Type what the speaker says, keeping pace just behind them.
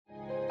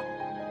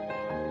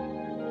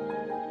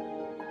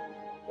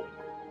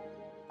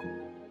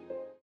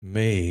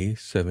May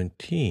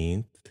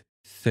 17th,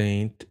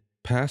 Saint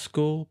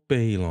Paschal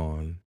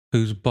Baylon,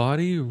 whose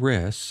body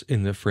rests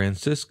in the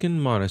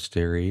Franciscan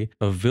monastery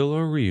of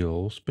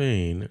Villarreal,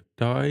 Spain,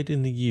 died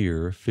in the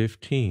year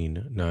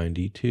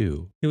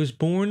 1592. He was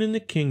born in the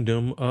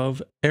kingdom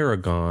of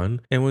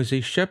Aragon and was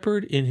a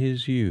shepherd in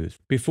his youth.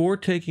 Before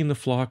taking the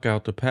flock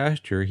out to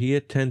pasture, he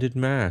attended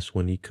Mass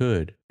when he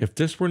could. If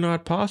this were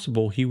not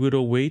possible, he would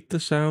await the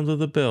sound of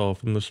the bell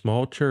from the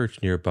small church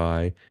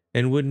nearby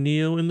and would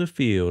kneel in the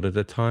field at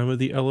the time of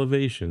the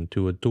elevation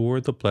to adore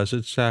the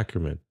Blessed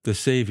Sacrament, the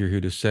Savior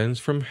who descends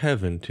from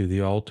heaven to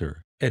the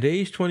altar. At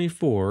age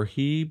 24,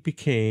 he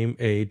became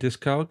a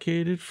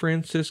discalcated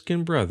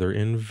Franciscan brother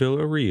in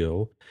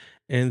Villarreal,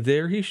 and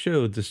there he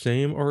showed the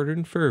same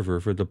ardent fervor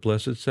for the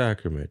Blessed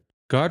Sacrament.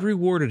 God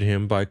rewarded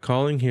him by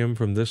calling him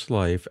from this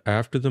life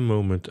after the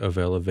moment of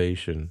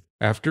elevation.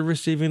 After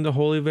receiving the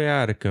Holy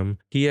Viaticum,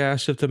 he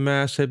asked if the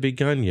Mass had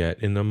begun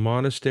yet in the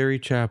monastery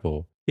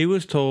chapel. He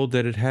was told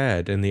that it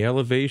had, and the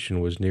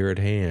elevation was near at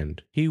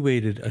hand. He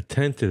waited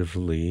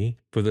attentively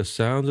for the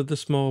sound of the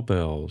small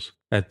bells.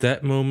 At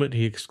that moment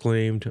he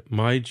exclaimed,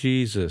 "My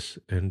Jesus,"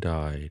 and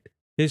died.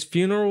 His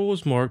funeral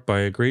was marked by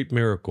a great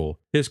miracle.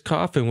 His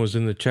coffin was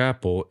in the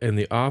chapel, and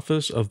the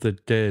office of the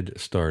dead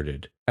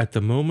started. At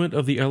the moment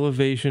of the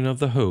elevation of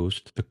the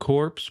host, the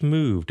corpse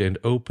moved and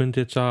opened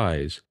its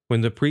eyes.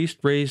 When the priest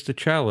raised the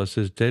chalice,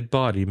 his dead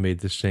body made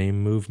the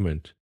same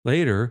movement.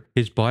 Later,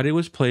 his body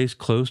was placed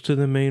close to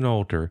the main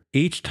altar.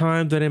 Each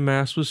time that a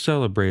Mass was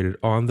celebrated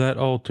on that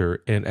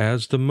altar, and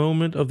as the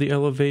moment of the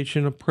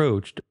elevation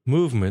approached,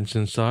 movements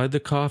inside the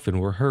coffin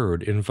were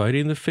heard,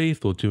 inviting the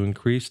faithful to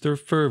increase their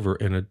fervor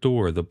and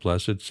adore the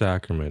Blessed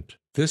Sacrament.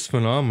 This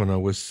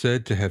phenomenon was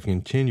said to have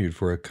continued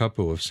for a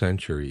couple of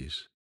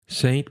centuries.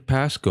 Saint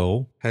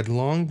Paschal had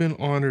long been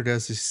honored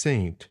as a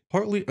saint,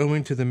 partly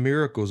owing to the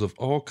miracles of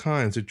all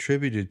kinds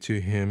attributed to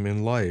him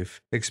in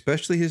life,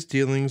 especially his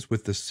dealings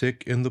with the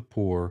sick and the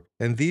poor,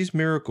 and these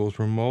miracles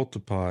were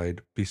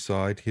multiplied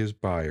beside his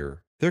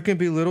bier. There can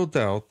be little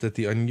doubt that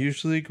the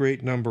unusually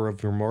great number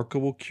of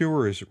remarkable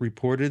cures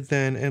reported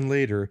then and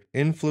later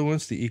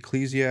influenced the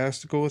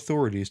ecclesiastical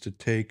authorities to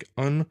take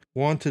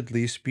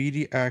unwontedly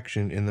speedy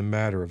action in the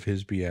matter of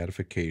his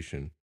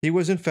beatification. He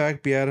was in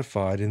fact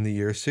beatified in the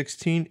year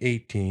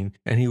 1618,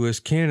 and he was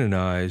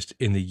canonized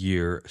in the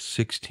year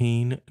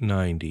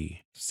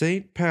 1690.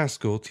 Saint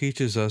Paschal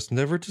teaches us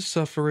never to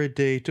suffer a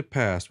day to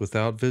pass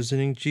without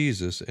visiting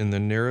Jesus in the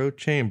narrow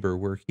chamber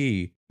where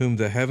he, whom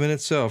the heaven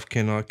itself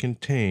cannot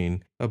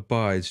contain,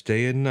 abides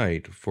day and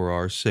night for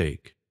our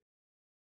sake.